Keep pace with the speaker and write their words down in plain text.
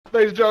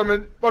Ladies and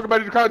gentlemen, welcome back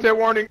to the content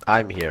warning.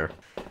 I'm here.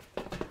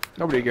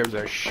 Nobody gives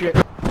a shit.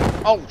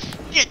 Oh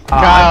shit!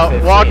 Kyle,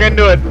 walk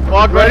into it.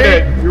 Walk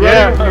Ready? into it. You ready?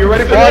 Yeah. Are you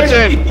ready for Watch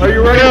this? it. Are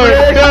you ready for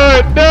this? Do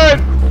it. Do it.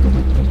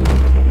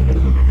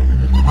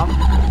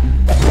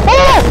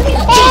 Oh!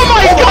 Oh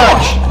my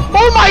gosh!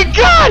 Oh my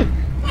god!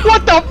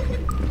 What the?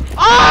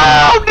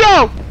 Oh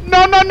no!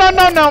 No! No! No!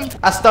 No! No!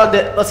 I stunned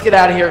it. Let's get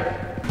out of here.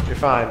 You're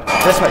fine.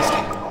 This way.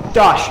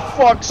 Gosh.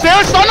 Fuck!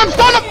 Sarah, stun him!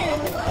 Stun him!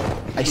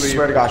 I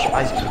swear to gosh.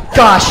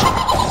 Gosh.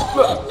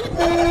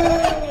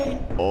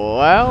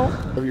 Well,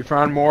 Have you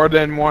found more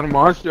than one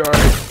monster?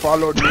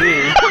 Followed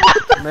me.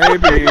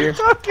 Maybe.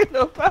 Talking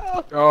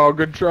about? Oh,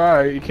 good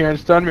try. You can't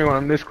stun me when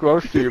I'm this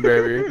close to you,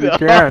 baby. You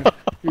can.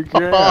 You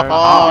can. You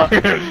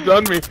can't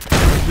stun me.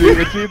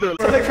 It's either.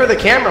 Something for the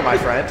camera, my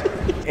friend.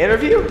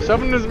 Interview?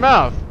 something in his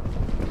mouth.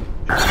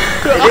 It is.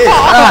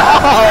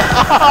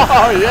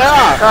 Oh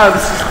yeah! Oh,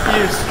 this is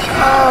fuse.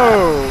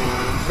 Oh,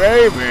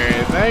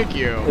 baby, thank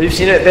you. You've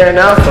seen it there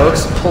now,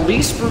 folks.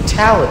 Police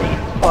brutality.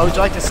 Oh, would you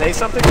like to say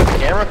something with the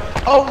camera?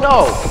 Oh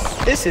no!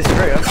 This is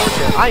very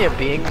unfortunate. I am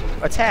being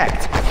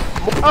attacked.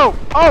 Oh,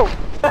 oh!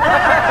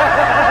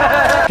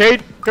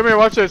 Kate, come here,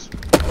 watch this.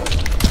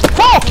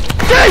 Oh!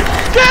 Kate!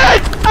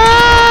 Kate!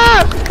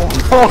 Ah!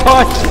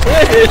 Watch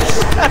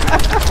this!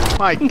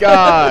 My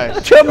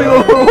gosh. Tell me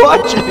what we're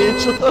watching,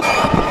 Angela.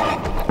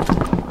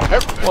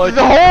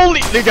 The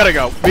holy... You gotta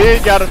go. You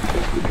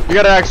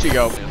gotta actually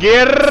go.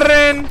 Get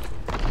in!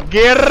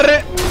 Get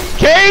it!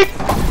 Kate!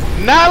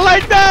 Not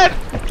like that!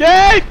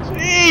 Kate!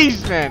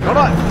 Jeez, man. Hold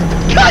on.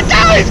 God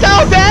damn, he's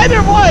now dead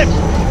or what?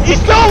 He's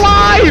still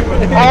alive!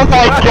 Oh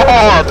my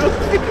god!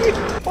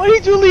 Why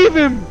did you leave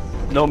him?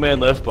 No man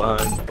left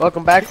behind.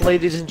 Welcome back,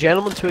 ladies and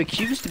gentlemen, to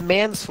accused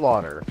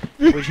manslaughter.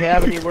 Would you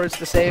have any words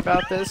to say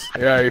about this?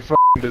 Yeah, he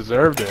f***ing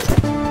deserved it.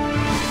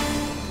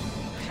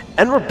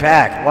 And we're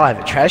back live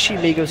at Trashy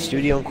Amigo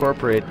Studio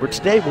Incorporated, where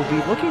today we'll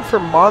be looking for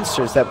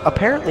monsters that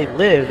apparently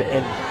live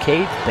in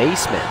cave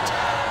basement.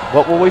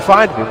 What will we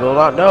find? We will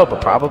not know,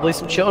 but probably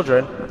some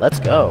children. Let's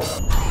go.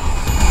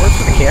 Works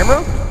for the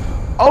camera?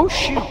 Oh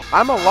shoot,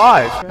 I'm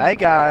alive. Hi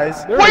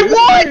guys. Wait,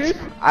 what?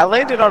 I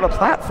landed on a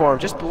platform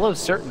just below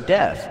certain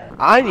death.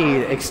 I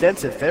need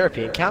extensive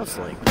therapy and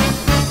counseling.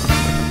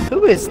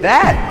 Who is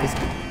that?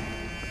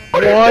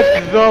 What the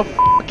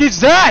f is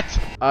that?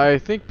 I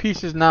think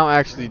Peace is now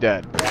actually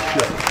dead.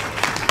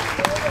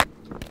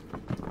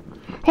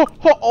 Oh,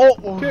 oh, oh.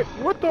 Okay,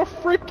 what the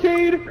frick,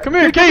 Cade? Come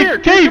here,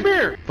 Cade, Cade, Cade, Cade. come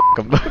here.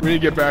 F him. We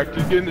need to get back.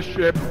 Just get in the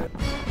ship.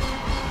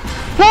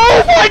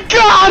 Oh my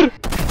god!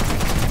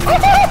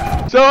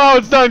 So how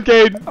it's done,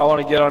 Cade. I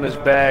want to get on his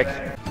back.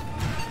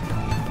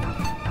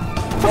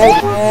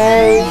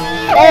 Oh,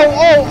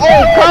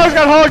 Kyle's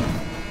got hugged.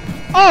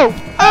 Oh,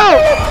 oh,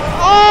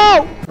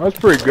 oh! That's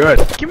pretty good.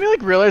 Can we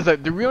like realize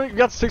that we only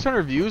got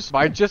 600 views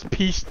by just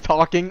Peace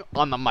talking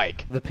on the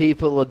mic? The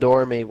people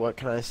adore me, what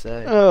can I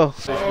say? Oh.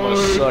 This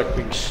must suck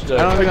being I stuck.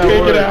 don't I think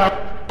can't get that out.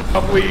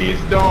 Oh, please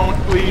don't.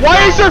 Please. Why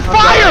don't. is there I'm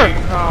fire?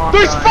 dying. Oh, I'm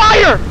There's dying.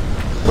 fire!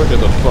 Look at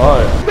the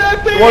fire.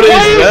 That thing. What is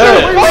Why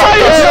that? there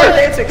fire? Start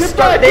dancing,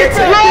 start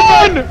dancing!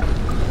 Run!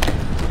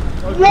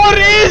 What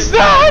is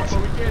that? We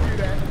can't do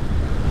that.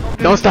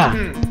 Don't stop.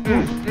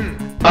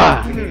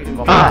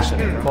 More passion,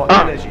 more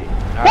energy.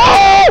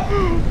 Oh!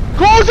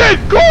 Close it!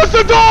 Close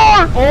the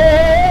door!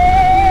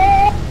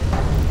 Oh!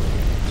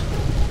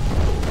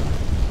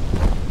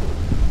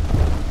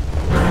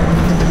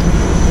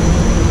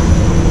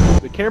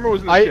 The camera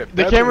was in the ship. The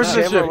That's camera's what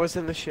in the happened. ship. Was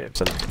in the ship.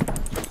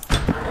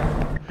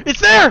 It's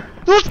there!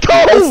 Let's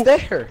go! It's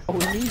there. Oh,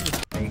 we need it.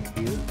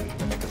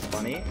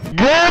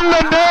 Get in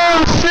the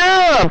damn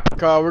ship!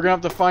 Kyle, we're gonna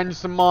have to find you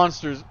some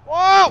monsters.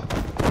 Whoa!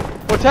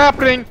 What's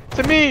happening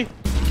to me?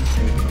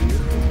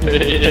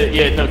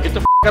 Yeah, no, get the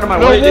f out of my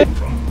No, way. no.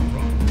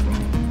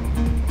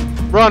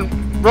 Run!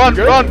 Run! Run!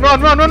 Run!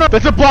 Run! Run! Run!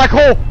 That's a black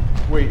hole!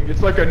 Wait,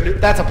 it's like a nuke.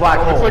 That's a black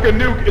hole. It's like a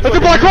nuke. It's That's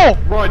like a black nuke. hole!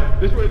 Run!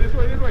 This way, this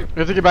way, this way. We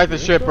have to get back to the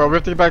ship, bro. We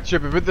have to get back to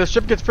the ship. If the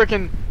ship gets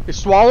freaking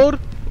swallowed,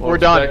 we're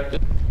done.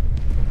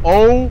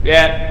 Oh,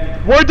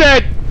 Yeah. we're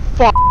dead!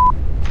 Fuck!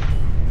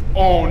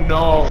 Oh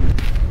no.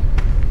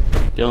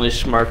 The only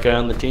smart guy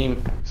on the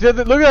team. See,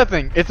 look at that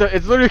thing. It's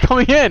literally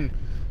coming in.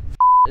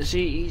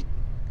 See,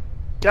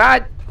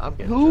 God. I'm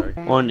getting who? dark.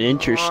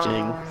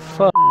 Uninteresting.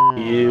 Fuck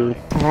you.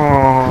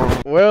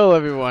 Well,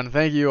 everyone,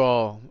 thank you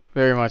all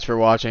very much for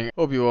watching.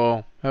 Hope you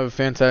all have a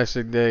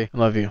fantastic day. I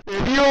love you.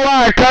 If you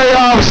like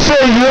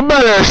KFC, you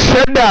better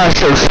sit down,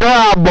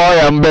 subscribe, boy,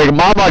 and Big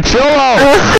Mama Chulo.